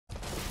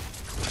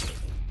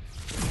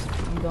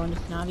I'm going to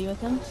snobby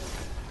with him.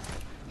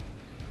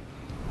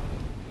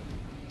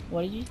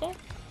 What did you say?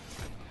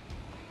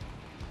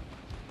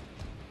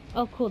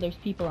 Oh, cool, there's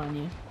people on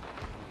you.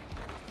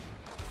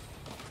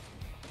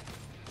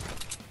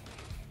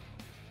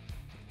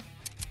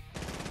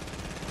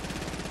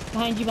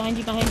 Behind you, behind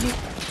you, behind you.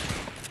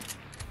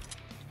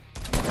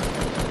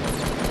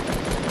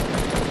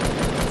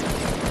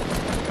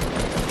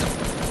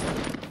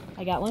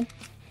 I got one.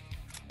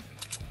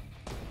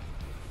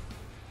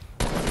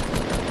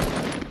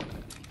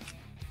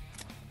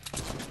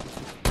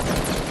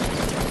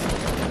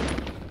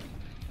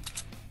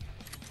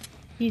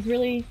 He's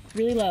really,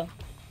 really low.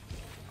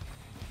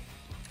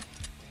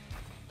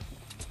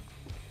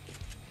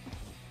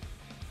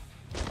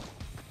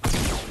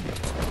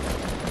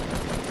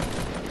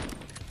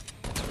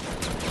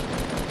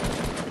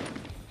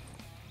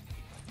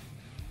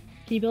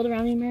 Can you build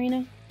around me,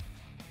 Marina?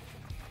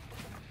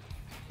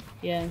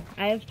 Yeah,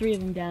 I have 3 of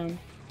them down.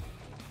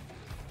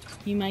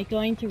 You might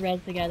going to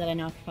res the guy that I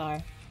knocked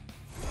far.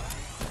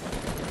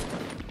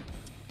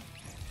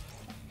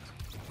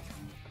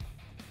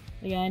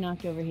 The guy I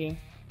knocked over here.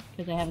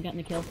 Because I haven't gotten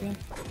the kill for him.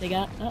 They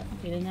got up. Oh,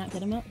 they did not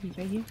get him up. He's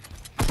right here.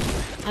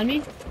 On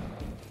me.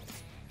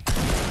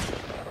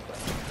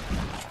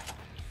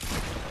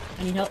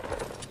 I need help.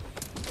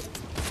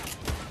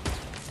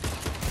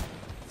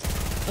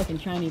 Fucking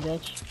try me,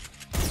 bitch.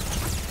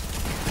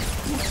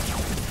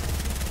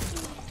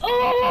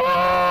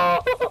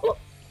 Oh!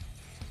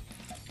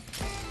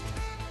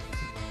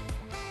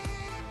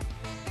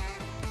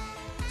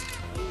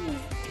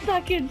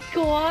 Fucking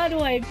squad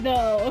wipe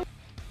though.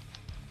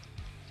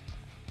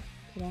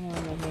 Put on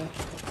armor here.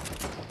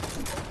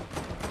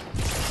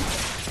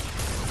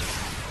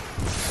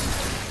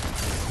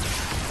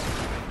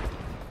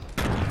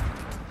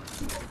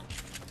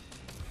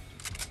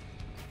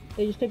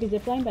 They just took a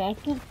zipline by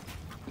accident.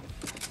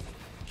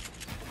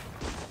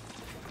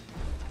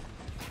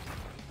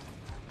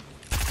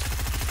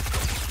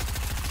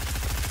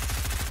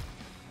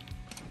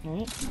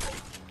 Alright.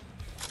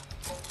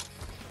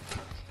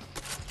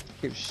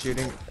 Keep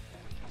shooting.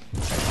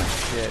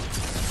 Shit.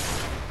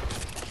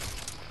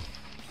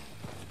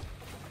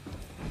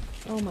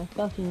 Oh my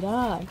fucking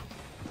god.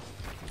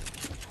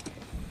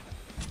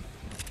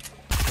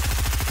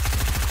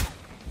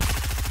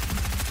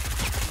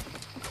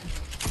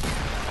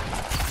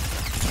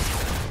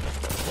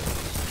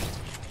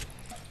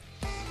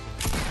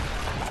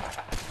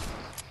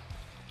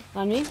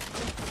 On me?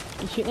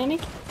 You shooting at me?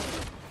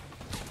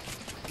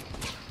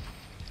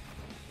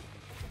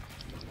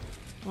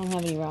 I don't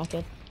have any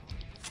rockets.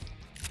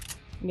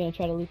 I'm gonna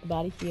try to loot the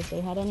body, see if they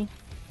had any.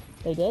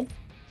 They did?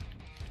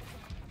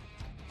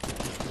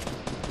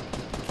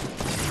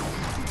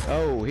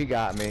 Oh, he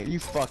got me. You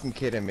fucking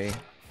kidding me?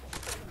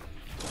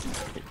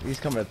 He's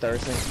coming to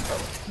Thurston.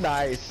 Oh,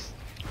 nice.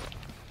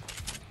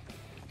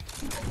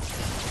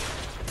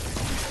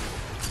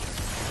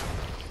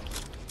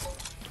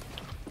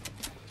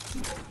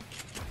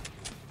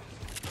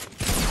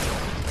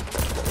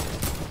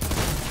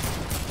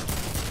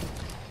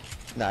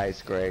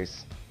 Nice,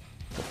 Grace.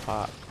 The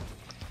pop.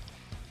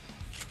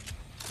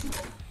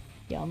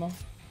 Yelma.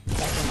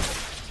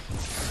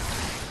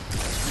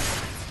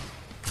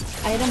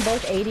 I hit them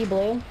both 80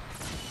 blue.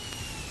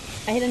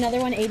 I hit another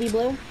one 80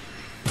 blue.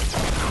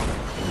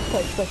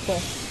 Push, push,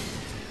 push.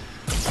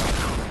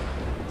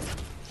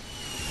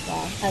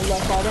 Wow, I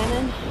love fall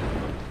damage.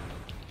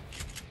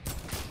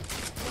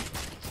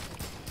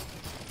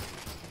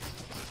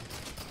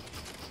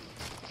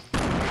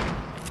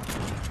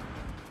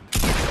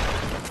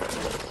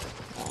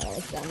 Oh,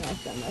 that's done,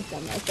 that's done, that's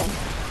done, that's done.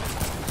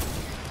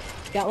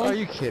 Got one? Are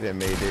you kidding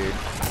me, dude?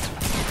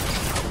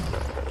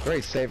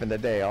 Grace saving the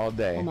day all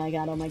day. Oh my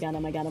god, oh my god, oh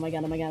my god, oh my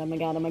god, oh my god, oh my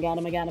god, oh my god,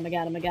 oh my god, oh my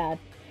god, oh my god.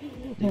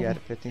 You got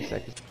 15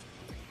 seconds.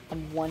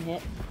 I'm one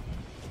hit.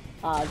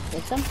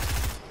 Missed him.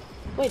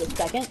 Wait a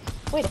second.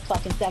 Wait a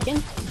fucking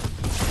second.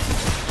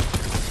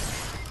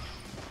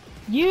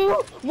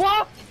 You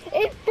walked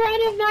in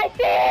front of my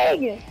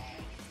thing!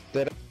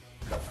 Did I?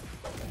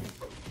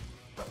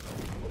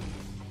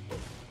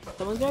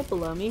 Someone's right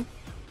below me.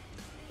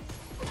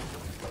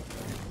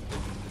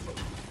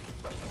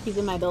 He's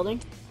in my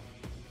building.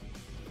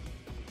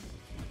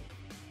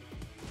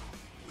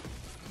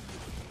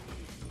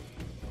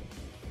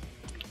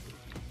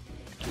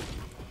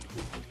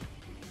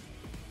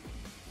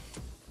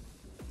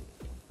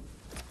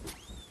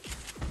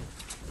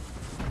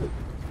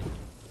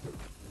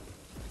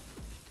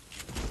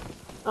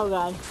 Oh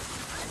god.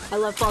 I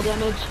love fall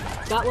damage.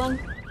 Got one.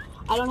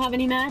 I don't have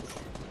any mats.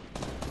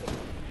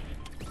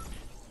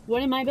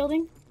 What in my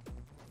building?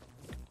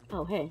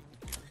 Oh, hey.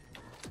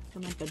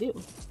 What am I gonna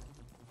do?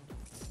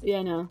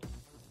 Yeah, no.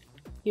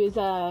 He was,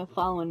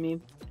 following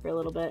me for a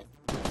little bit.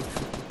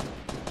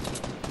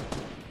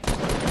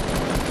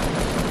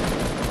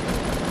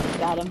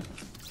 Got him.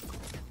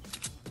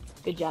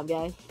 Good job,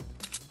 guys.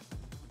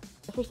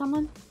 For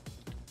someone?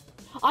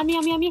 On me,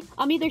 on me, on me!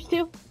 On me, there's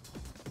 2!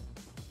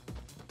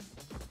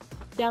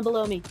 Down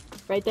below me.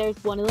 Right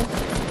there's one of them.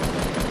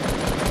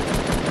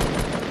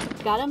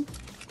 Got him.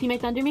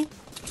 Teammates under me.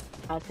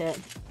 That's it.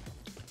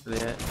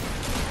 Yeah.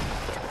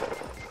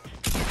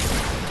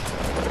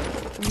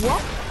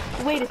 What?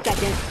 Wait a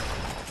second.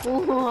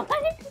 What?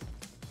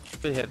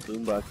 They had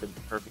boombox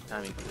at perfect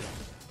timing for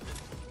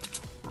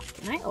this.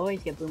 And I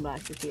always get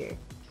boomboxes here.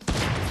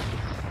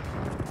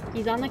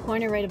 He's on the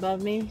corner right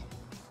above me.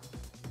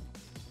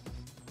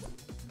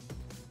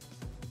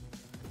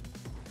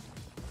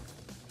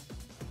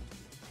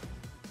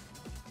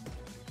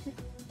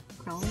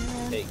 Crawling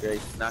around. Hey,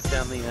 Grace, knock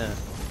down the,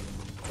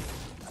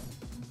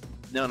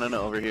 No,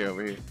 over here,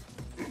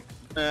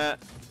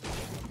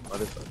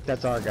 Motherfucker.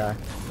 That's our guy.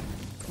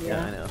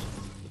 Yeah, I know.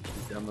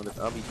 Dumb mother-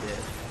 I'll be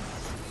dead.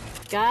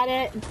 Got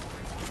it.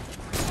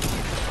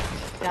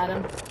 Got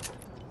him.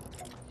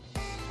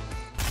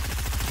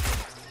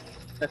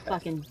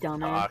 Fucking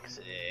dumbass.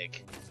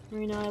 Toxic.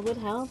 You know, I would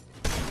help,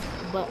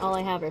 but all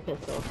I have are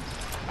pistols.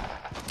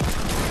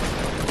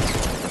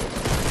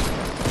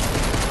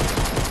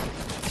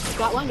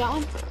 Got one.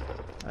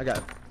 I got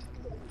it.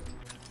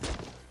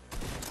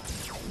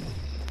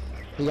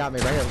 He got me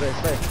right here,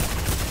 right.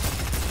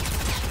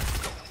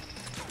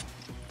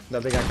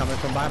 Another guy coming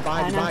from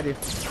behind you.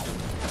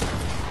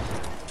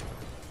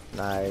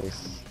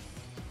 Nice.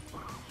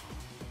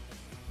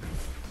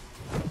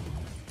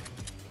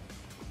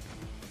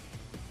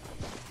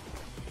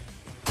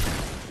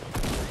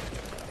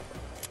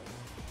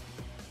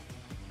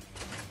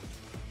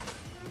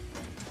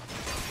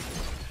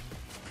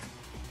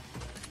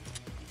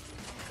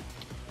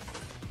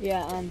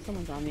 Yeah,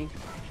 someone's on me.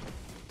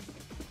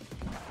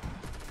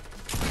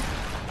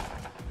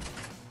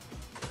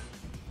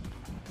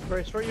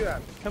 Grace, where you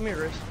at? Come here,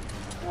 Grace.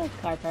 Oh,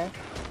 car park.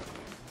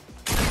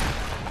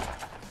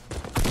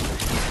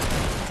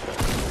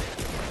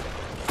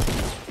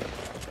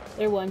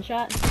 They're one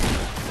shot.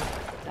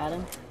 Got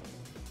him.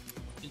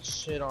 Good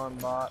shit on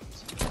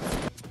bots.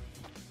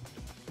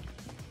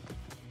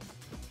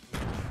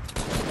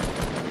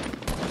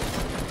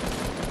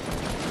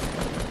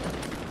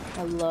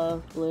 I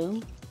love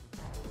blue.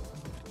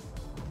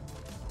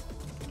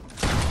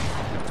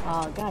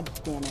 Oh, god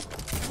damn it.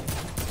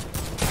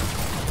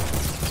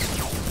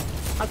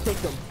 I'll take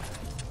them.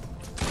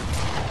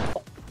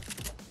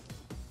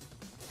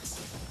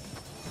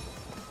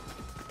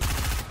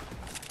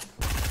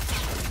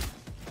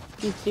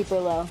 He's super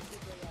low.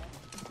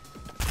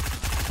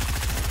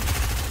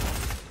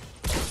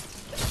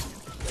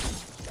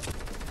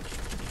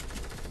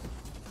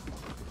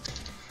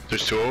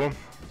 There's two of them.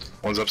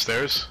 One's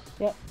upstairs.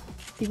 Yep.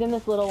 He's in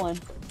this little one.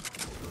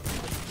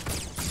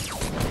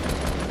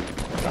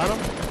 Got him.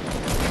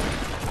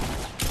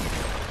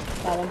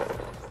 Got him.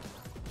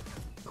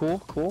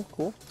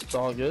 Cool. It's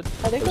all good.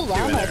 Oh, there's a There's two in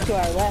llama there. to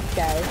our left,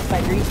 guys.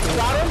 By Greasy.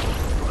 Got him.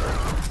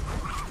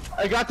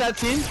 I got that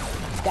team.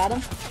 Got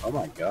him. Oh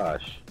my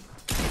gosh.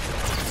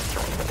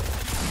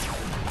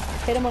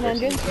 Hit him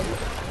 100.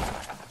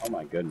 Oh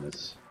my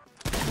goodness.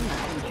 I'm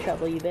not in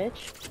trouble, you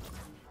bitch.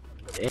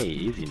 Hey,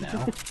 easy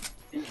now.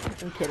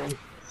 I'm kidding.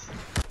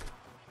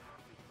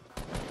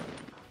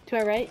 To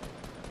our right.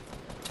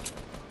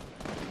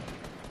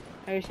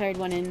 I just heard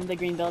one in the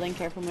green building.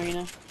 Careful,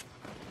 Marina.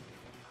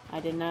 I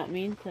did not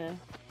mean to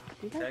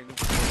do that.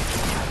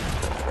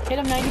 Hit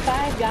him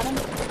 95. Got him.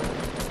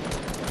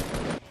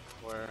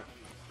 Where?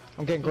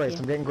 I'm getting Grace.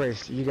 I'm getting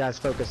Grace. You guys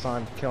focus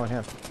on killing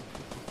him.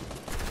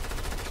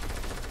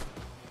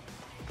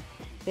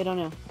 They don't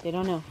know. They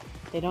don't know.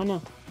 They don't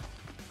know.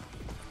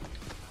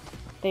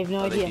 They have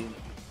no idea.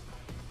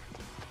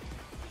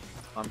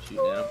 I'm shooting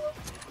at him.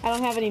 I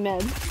don't have any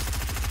meds.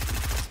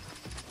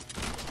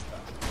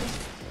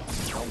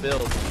 Don't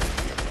build.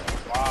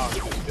 Wow,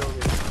 he was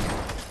building.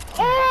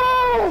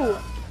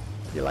 Oh!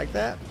 You like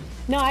that?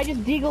 No, I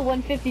just deagle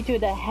 150 to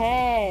the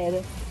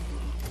head.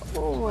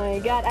 Oh my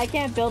god, I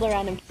can't build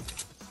around him.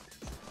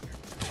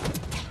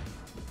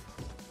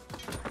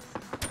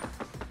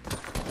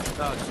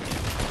 Oh, shit.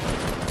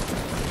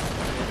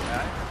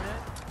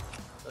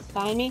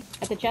 Behind me,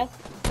 at the chest.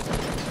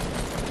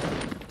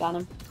 Got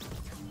him.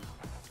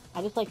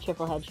 I just like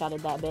triple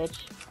headshotted that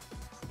bitch.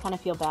 Kind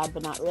of feel bad,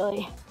 but not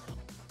really.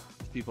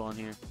 There's people on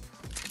here.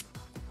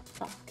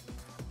 Fuck.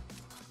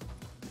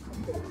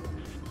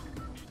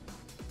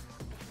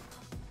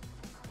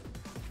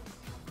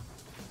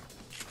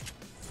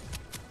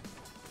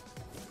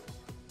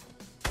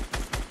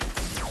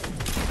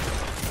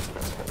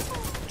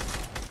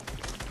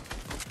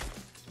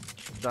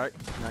 Start.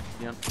 Knock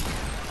you down.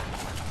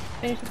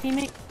 Finish the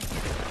teammate.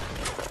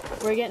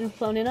 We're getting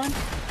flown in on.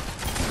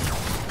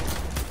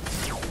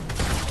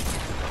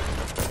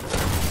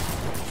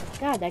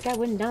 God, that guy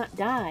would not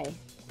die.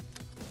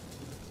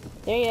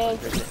 There he is.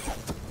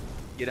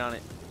 Get on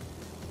it.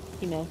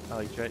 He missed. Oh,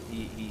 he tried.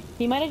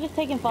 He might have just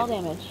taken fall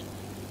damage.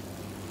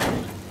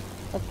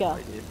 Let's go.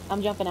 I did.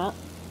 I'm jumping out.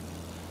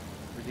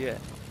 Where's he at?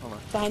 Hold on.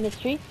 Behind this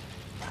tree?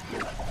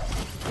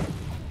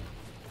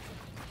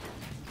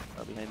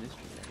 Oh, behind this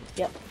tree.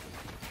 Yep.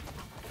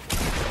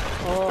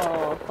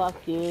 Oh,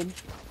 fuck, dude.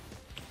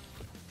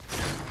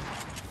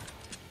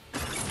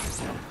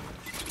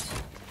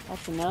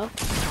 That's a no.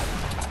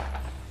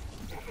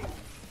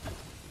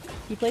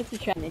 He placed the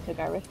trap and they took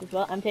our rift as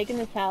well. I'm taking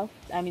this house.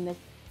 I mean this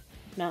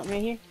mountain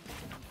right here.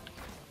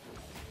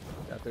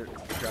 Got their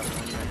trap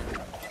on you.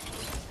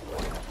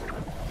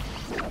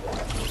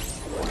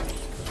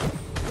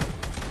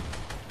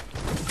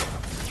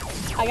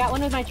 I got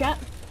one with my trap.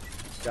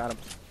 Got him.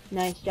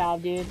 Nice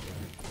job, dude.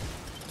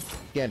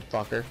 Again,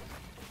 fucker.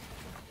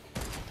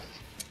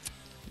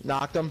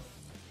 Knocked him.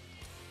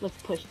 Let's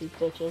push these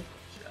bitches.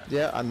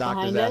 Yeah, I knocked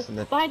Behind his us. ass in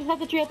the. Behind us, at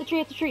the tree, at the tree,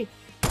 at the tree.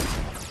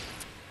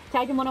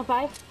 Tagged him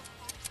 105.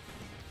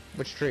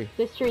 Which tree?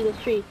 This tree, this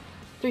tree.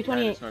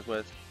 328.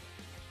 Northwest.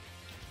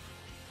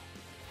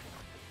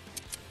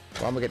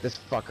 Well, I'm gonna get this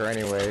fucker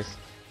anyways.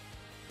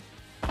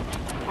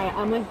 Alright,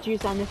 I'm with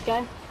juice on this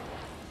guy.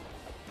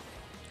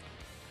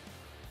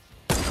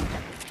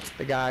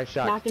 The guy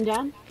shot. Knocked him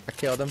down. I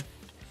killed him.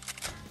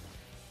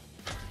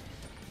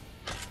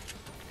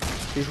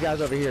 These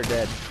guys over here are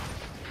dead.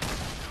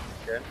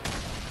 Okay.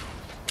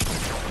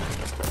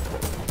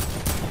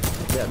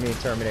 Yeah, me and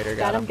Terminator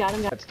Got got him, got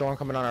him, got him. That storm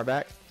coming on our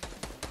back.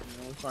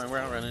 No, it's fine. We're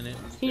outrunning it.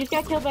 He just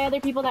got killed by other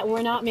people that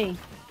were not me.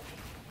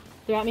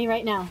 They're at me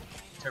right now.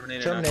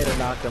 Terminator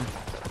knocked him.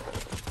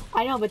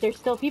 I know, but there's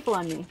still people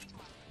on me.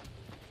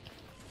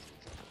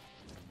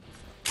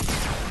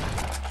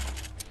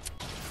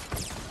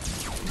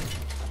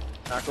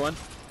 Knocked one.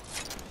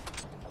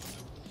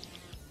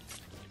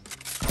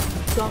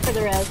 Going for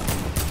the res.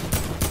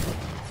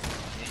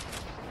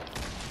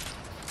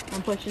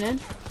 I'm pushing in.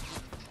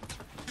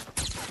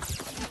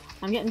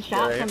 I'm getting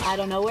shot right from here. I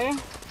don't know where.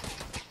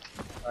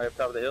 Alright, up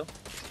top of the hill.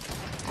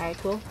 Alright,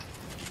 cool.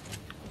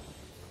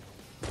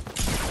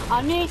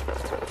 On me!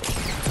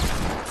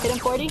 Hit him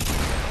 40.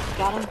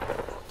 Got him.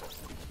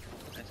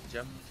 Nice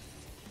jump.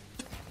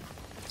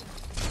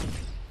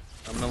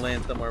 I'm gonna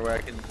land somewhere where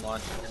I can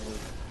launch and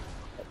move.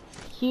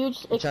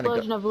 Huge trying to go-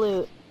 explosion of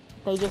loot.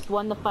 They just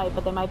won the fight,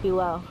 but they might be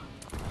low.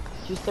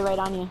 Juice, they're right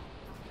on you.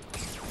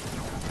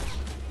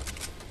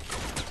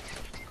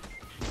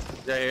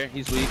 He's right here.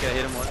 He's weak. I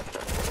hit him once.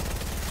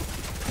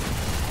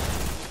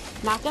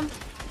 Knocked him.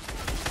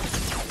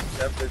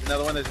 Yep, there's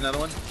another one. There's another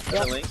one.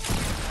 Yep. Link.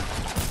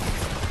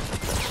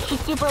 She's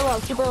super low,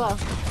 super low.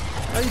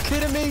 Are you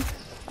kidding me?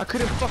 I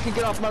couldn't fucking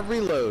get off my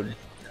reload. Good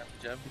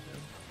job.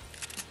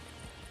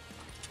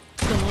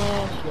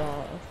 Finish,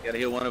 yes. Gotta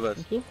heal one of us.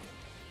 Thank you.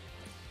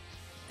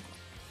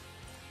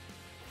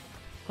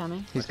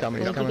 Coming. He's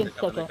coming, I he's think you coming. can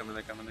stick They're it. coming.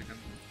 They're coming. They're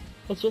coming.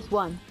 It's just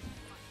one.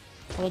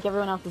 I think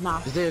everyone else is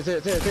knocked. There.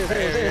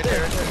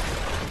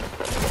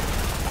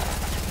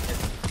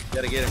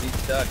 Gotta get him. He's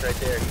stuck right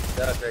there. He's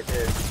stuck right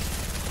there.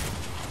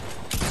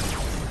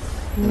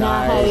 Nice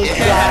Nice.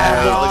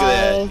 Yeah, job, look at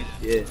guys. that.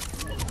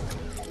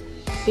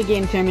 Yeah. Good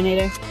game,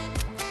 Terminator.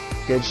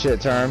 Good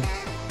shit, Term.